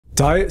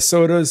Diet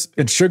sodas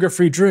and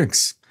sugar-free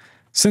drinks.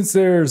 Since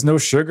there's no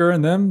sugar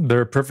in them,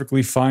 they're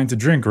perfectly fine to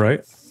drink,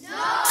 right?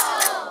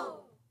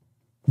 No!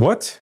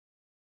 What?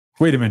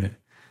 Wait a minute.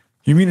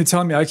 You mean to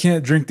tell me I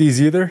can't drink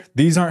these either?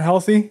 These aren't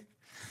healthy?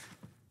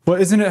 But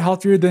isn't it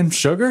healthier than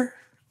sugar?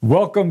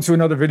 Welcome to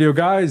another video,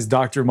 guys.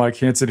 Dr. Mike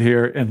Hansen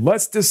here, and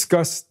let's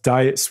discuss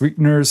diet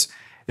sweeteners,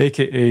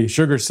 aka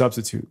sugar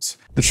substitutes.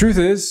 The truth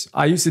is,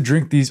 I used to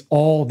drink these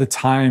all the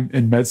time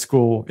in med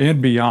school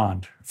and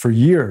beyond for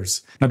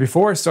years. Now,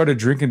 before I started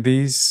drinking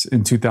these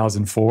in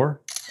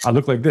 2004, I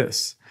looked like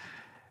this.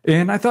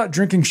 And I thought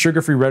drinking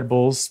sugar-free Red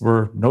Bulls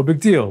were no big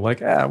deal,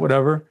 like,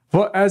 whatever.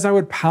 But as I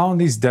would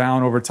pound these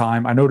down over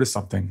time, I noticed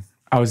something.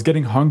 I was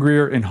getting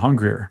hungrier and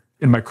hungrier,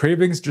 and my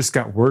cravings just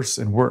got worse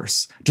and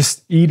worse,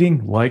 just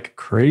eating like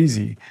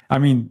crazy. I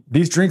mean,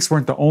 these drinks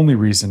weren't the only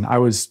reason. I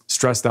was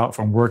stressed out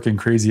from working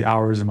crazy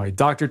hours in my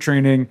doctor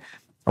training.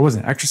 I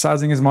wasn't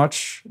exercising as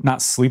much,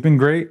 not sleeping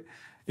great,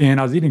 and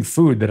I was eating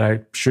food that I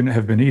shouldn't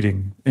have been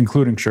eating,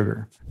 including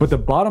sugar. But the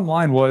bottom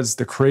line was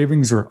the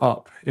cravings were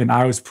up, and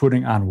I was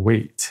putting on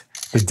weight.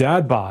 The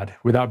dad bod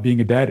without being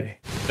a daddy.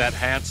 That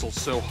Hansel's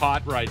so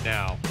hot right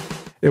now.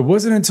 It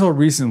wasn't until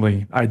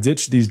recently I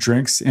ditched these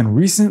drinks, and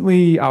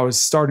recently I was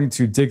starting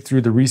to dig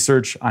through the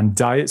research on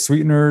diet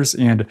sweeteners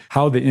and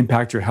how they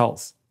impact your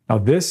health. Now,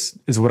 this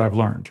is what I've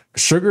learned.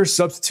 Sugar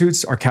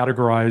substitutes are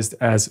categorized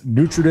as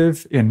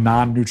nutritive and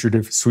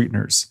non-nutritive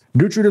sweeteners.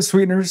 Nutritive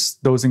sweeteners,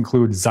 those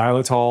include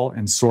xylitol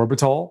and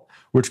sorbitol,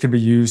 which can be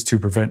used to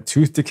prevent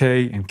tooth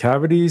decay and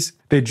cavities.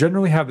 They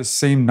generally have the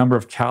same number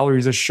of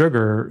calories as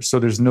sugar, so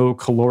there's no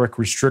caloric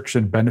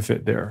restriction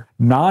benefit there.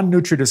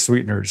 Non-nutritive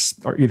sweeteners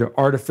are either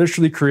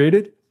artificially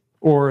created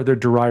or they're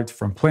derived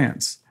from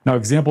plants. Now,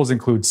 examples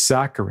include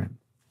saccharin,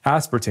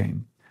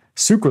 aspartame,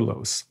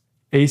 sucralose,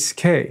 ACE,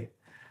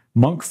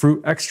 monk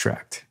fruit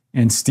extract,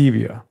 and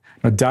stevia.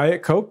 Now,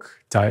 Diet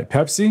Coke, Diet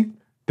Pepsi,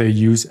 they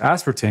use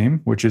aspartame,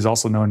 which is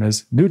also known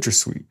as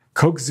NutraSweet.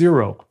 Coke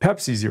Zero,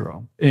 Pepsi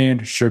Zero,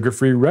 and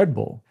sugar-free Red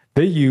Bull.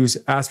 They use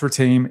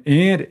aspartame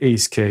and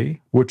ACE,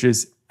 which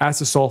is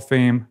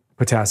ACESULFAME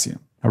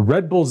potassium. Now,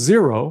 Red Bull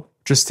Zero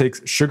just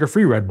takes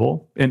sugar-free Red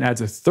Bull and adds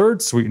a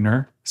third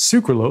sweetener,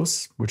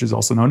 sucralose, which is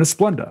also known as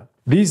Splenda.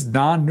 These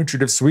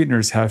non-nutritive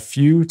sweeteners have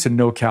few to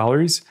no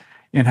calories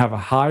and have a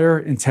higher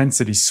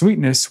intensity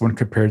sweetness when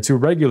compared to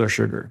regular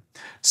sugar,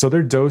 so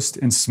they're dosed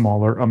in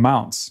smaller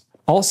amounts.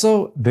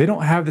 Also, they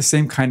don't have the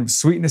same kind of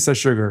sweetness as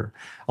sugar.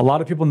 A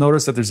lot of people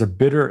notice that there's a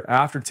bitter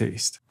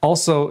aftertaste.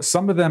 Also,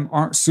 some of them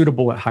aren't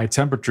suitable at high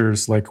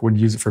temperatures, like when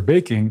you use it for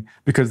baking,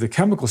 because the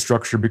chemical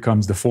structure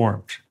becomes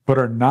deformed. But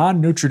our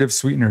non-nutritive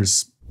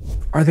sweeteners,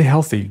 are they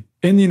healthy?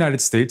 In the United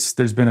States,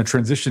 there's been a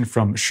transition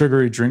from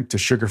sugary drink to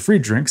sugar-free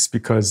drinks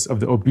because of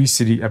the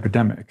obesity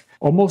epidemic.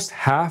 Almost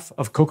half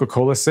of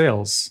Coca-Cola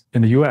sales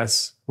in the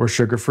US were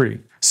sugar-free.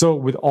 So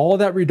with all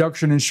that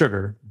reduction in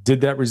sugar, did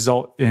that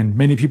result in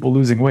many people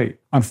losing weight?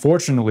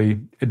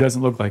 Unfortunately, it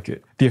doesn't look like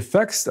it. The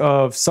effects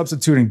of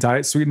substituting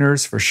diet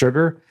sweeteners for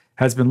sugar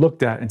has been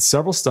looked at in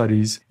several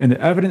studies, and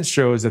the evidence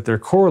shows that they're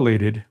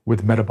correlated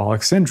with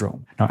metabolic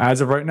syndrome. Now,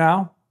 as of right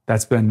now,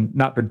 that's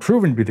not been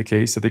proven to be the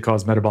case that they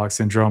cause metabolic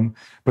syndrome,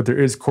 but there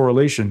is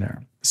correlation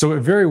there. So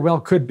it very well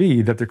could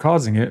be that they're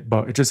causing it,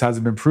 but it just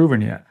hasn't been proven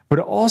yet. But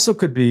it also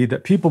could be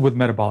that people with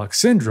metabolic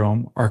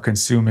syndrome are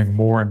consuming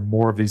more and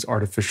more of these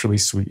artificially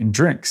sweetened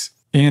drinks.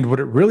 And what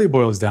it really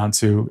boils down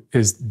to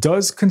is,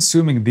 does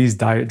consuming these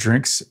diet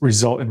drinks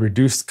result in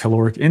reduced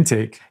caloric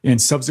intake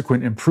and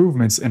subsequent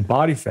improvements in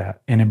body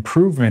fat and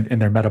improvement in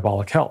their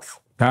metabolic health?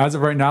 Now, as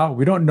of right now,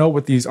 we don't know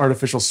what these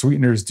artificial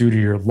sweeteners do to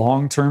your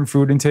long-term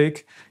food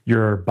intake,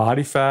 your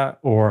body fat,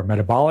 or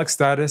metabolic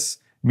status,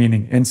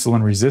 meaning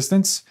insulin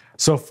resistance.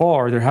 So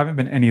far, there haven't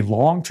been any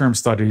long-term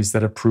studies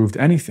that have proved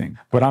anything.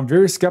 But I'm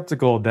very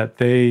skeptical that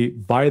they,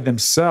 by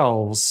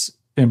themselves,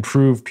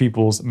 improve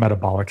people's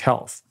metabolic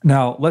health.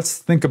 Now, let's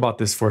think about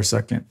this for a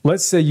second.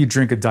 Let's say you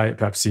drink a Diet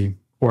Pepsi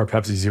or a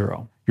Pepsi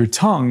Zero. Your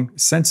tongue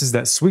senses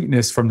that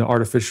sweetness from the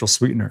artificial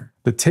sweetener.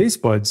 The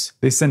taste buds,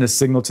 they send a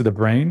signal to the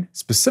brain,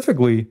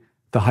 specifically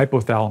the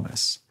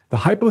hypothalamus. The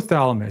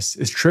hypothalamus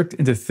is tricked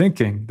into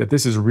thinking that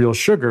this is real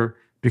sugar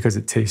because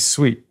it tastes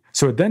sweet.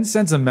 So it then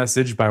sends a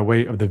message by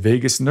way of the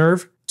vagus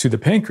nerve to the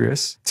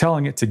pancreas,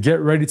 telling it to get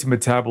ready to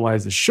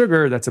metabolize the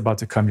sugar that's about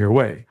to come your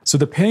way. So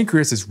the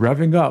pancreas is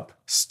revving up,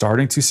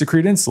 starting to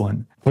secrete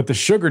insulin, but the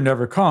sugar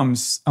never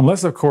comes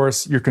unless, of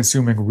course, you're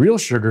consuming real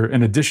sugar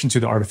in addition to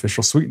the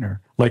artificial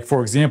sweetener. Like,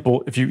 for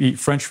example, if you eat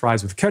French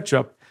fries with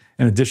ketchup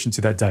in addition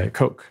to that Diet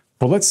Coke.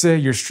 But let's say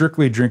you're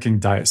strictly drinking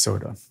diet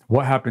soda.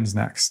 What happens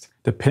next?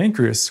 The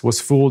pancreas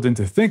was fooled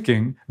into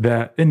thinking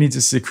that it needs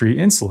to secrete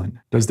insulin.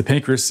 Does the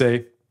pancreas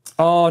say,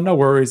 "Oh, no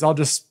worries, I'll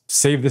just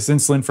save this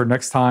insulin for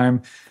next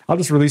time. I'll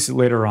just release it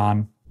later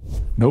on"?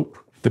 Nope.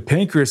 The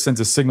pancreas sends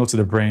a signal to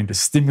the brain to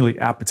stimulate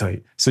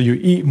appetite, so you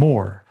eat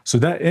more. So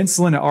that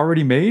insulin it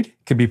already made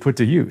can be put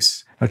to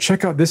use. Now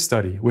check out this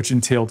study, which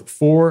entailed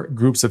 4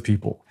 groups of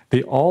people.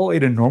 They all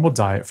ate a normal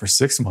diet for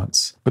 6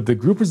 months, but the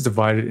group was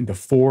divided into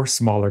 4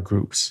 smaller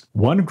groups.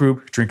 One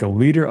group drank a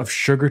liter of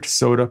sugared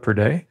soda per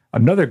day.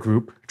 Another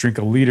group drink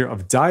a liter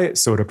of diet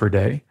soda per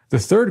day. The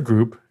third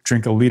group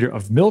drink a liter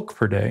of milk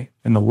per day.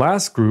 And the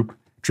last group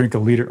drink a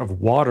liter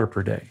of water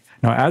per day.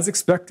 Now, as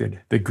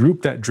expected, the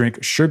group that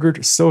drank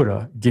sugared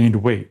soda gained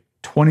weight,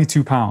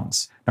 22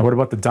 pounds. Now, what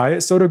about the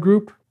diet soda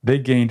group? They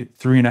gained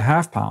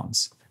 3.5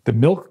 pounds. The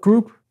milk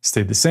group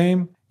stayed the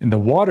same, and the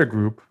water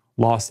group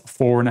lost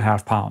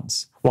 4.5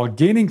 pounds. While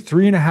gaining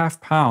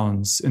 3.5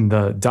 pounds in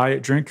the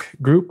diet drink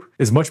group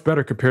is much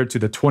better compared to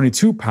the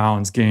 22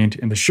 pounds gained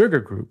in the sugar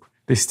group,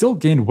 they still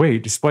gained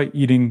weight despite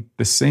eating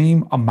the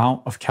same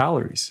amount of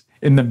calories.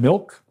 And the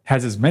milk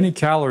has as many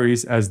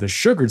calories as the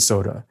sugared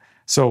soda,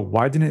 so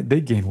why didn't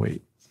they gain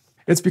weight?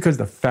 It's because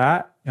the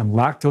fat and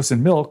lactose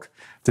in milk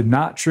did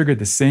not trigger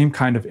the same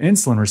kind of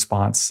insulin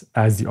response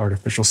as the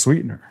artificial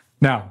sweetener.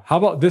 Now, how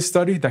about this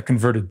study that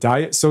converted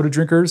diet soda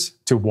drinkers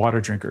to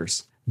water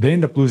drinkers? They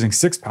end up losing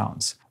 6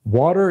 pounds.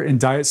 Water and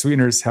diet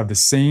sweeteners have the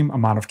same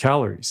amount of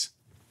calories,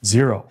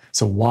 0.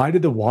 So why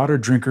did the water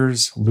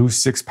drinkers lose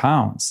 6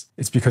 pounds?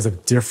 It's because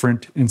of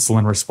different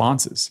insulin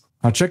responses.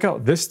 Now check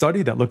out this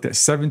study that looked at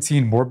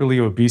 17 morbidly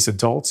obese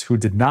adults who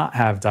did not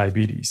have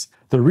diabetes.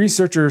 The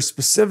researchers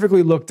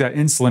specifically looked at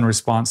insulin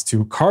response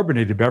to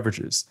carbonated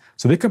beverages.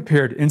 So they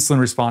compared insulin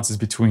responses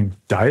between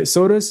diet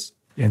sodas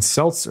and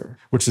seltzer,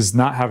 which does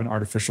not have an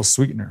artificial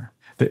sweetener.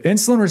 The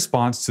insulin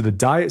response to the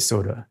diet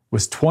soda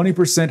was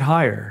 20%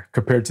 higher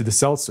compared to the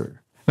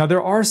seltzer. Now,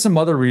 there are some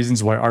other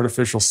reasons why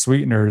artificial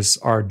sweeteners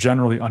are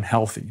generally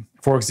unhealthy.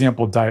 For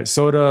example, diet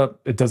soda,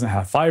 it doesn't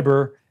have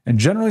fiber. And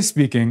generally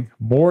speaking,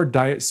 more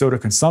diet soda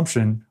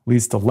consumption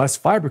leads to less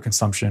fiber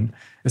consumption,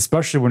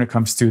 especially when it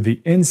comes to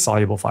the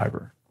insoluble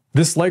fiber.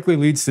 This likely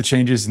leads to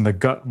changes in the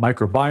gut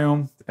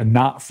microbiome and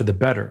not for the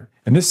better.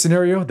 In this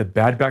scenario, the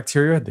bad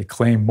bacteria, they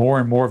claim more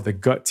and more of the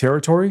gut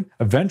territory,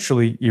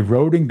 eventually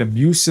eroding the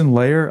mucin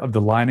layer of the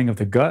lining of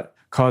the gut,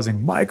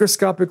 causing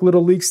microscopic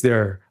little leaks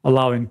there,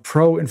 allowing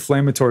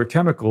pro-inflammatory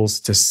chemicals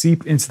to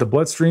seep into the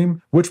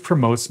bloodstream, which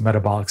promotes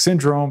metabolic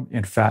syndrome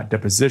and fat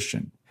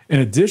deposition. In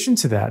addition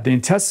to that, the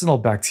intestinal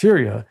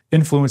bacteria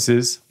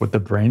influences what the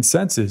brain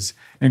senses,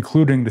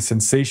 including the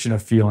sensation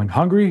of feeling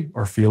hungry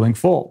or feeling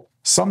full.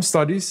 Some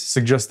studies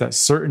suggest that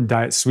certain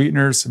diet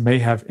sweeteners may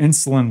have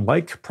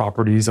insulin-like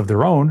properties of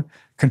their own,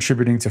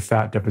 contributing to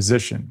fat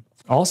deposition.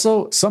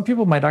 Also, some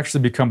people might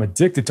actually become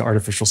addicted to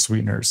artificial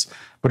sweeteners,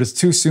 but it's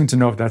too soon to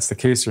know if that's the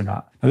case or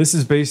not. Now, this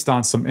is based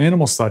on some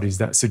animal studies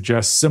that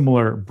suggest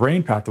similar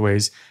brain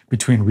pathways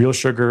between real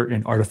sugar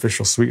and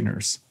artificial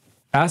sweeteners.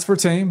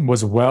 Aspartame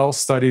was well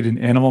studied in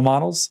animal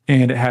models,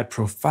 and it had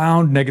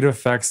profound negative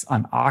effects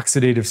on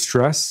oxidative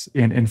stress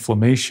and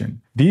inflammation.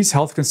 These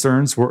health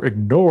concerns were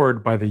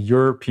ignored by the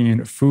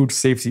European Food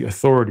Safety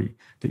Authority,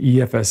 the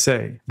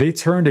EFSA. They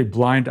turned a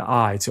blind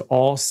eye to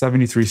all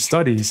 73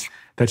 studies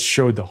that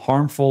showed the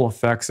harmful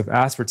effects of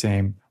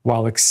aspartame,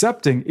 while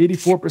accepting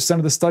 84%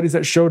 of the studies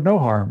that showed no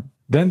harm.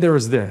 Then there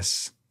was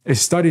this, a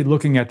study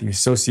looking at the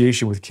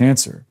association with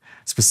cancer.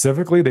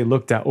 Specifically, they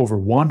looked at over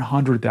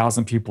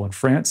 100,000 people in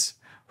France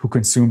who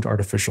consumed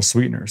artificial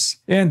sweeteners,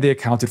 and they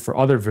accounted for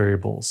other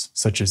variables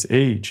such as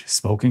age,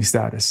 smoking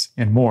status,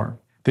 and more.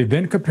 They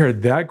then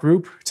compared that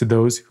group to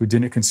those who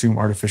didn't consume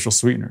artificial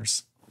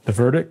sweeteners. The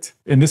verdict?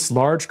 In this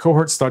large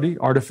cohort study,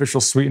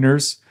 artificial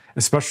sweeteners,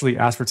 especially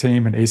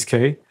aspartame and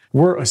ACE-K,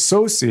 were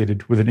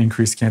associated with an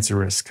increased cancer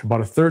risk,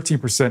 about a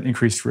 13%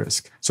 increased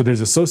risk. So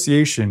there's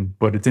association,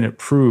 but it didn't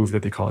prove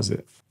that they cause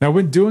it. Now,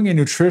 when doing a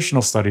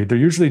nutritional study, they're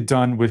usually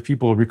done with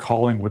people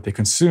recalling what they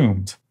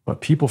consumed, but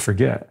people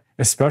forget,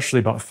 especially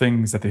about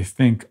things that they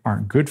think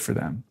aren't good for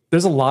them.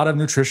 There's a lot of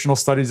nutritional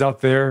studies out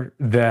there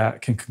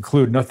that can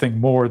conclude nothing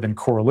more than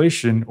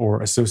correlation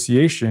or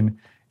association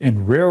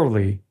and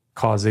rarely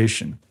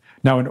causation.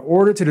 Now, in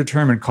order to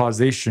determine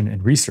causation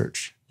in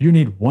research, you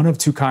need one of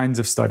two kinds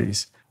of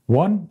studies.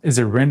 One is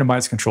a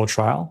randomized controlled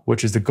trial,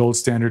 which is the gold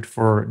standard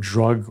for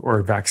drug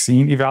or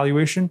vaccine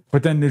evaluation.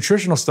 But then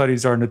nutritional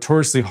studies are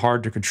notoriously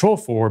hard to control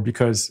for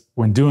because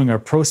when doing a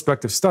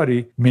prospective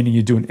study, meaning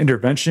you do an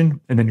intervention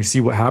and then you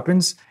see what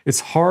happens, it's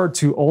hard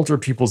to alter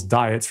people's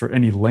diets for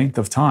any length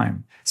of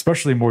time,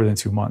 especially more than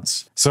 2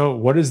 months. So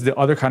what is the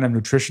other kind of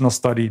nutritional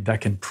study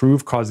that can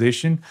prove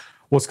causation?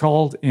 What's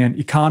called an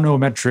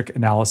econometric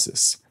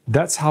analysis.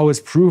 That's how it's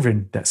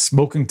proven that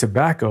smoking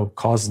tobacco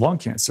caused lung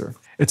cancer.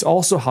 It's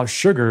also how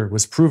sugar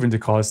was proven to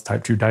cause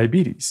type 2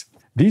 diabetes.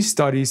 These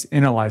studies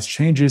analyze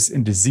changes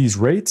in disease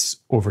rates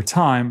over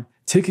time,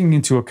 taking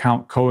into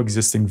account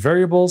coexisting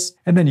variables,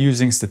 and then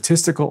using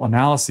statistical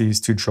analyses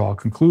to draw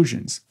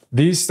conclusions.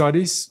 These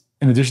studies,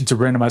 in addition to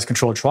randomized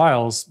controlled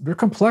trials, they're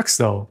complex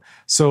though.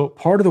 So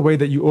part of the way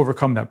that you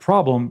overcome that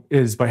problem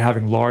is by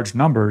having large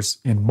numbers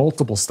in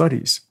multiple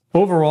studies.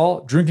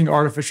 Overall, drinking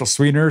artificial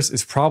sweeteners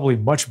is probably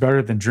much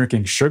better than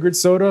drinking sugared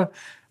soda,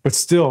 but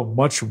still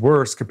much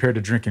worse compared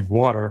to drinking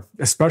water,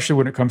 especially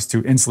when it comes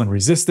to insulin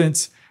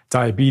resistance,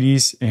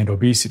 diabetes, and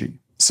obesity.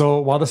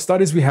 So while the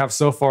studies we have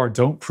so far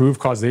don't prove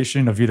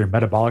causation of either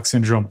metabolic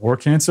syndrome or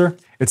cancer,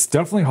 it's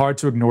definitely hard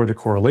to ignore the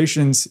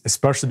correlations,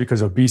 especially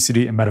because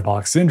obesity and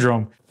metabolic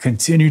syndrome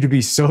continue to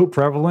be so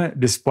prevalent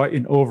despite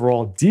an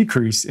overall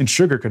decrease in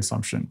sugar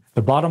consumption.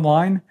 The bottom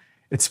line,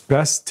 it's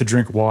best to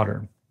drink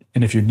water.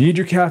 And if you need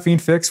your caffeine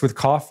fix with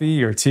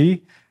coffee or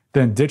tea,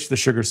 then ditch the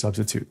sugar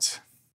substitutes.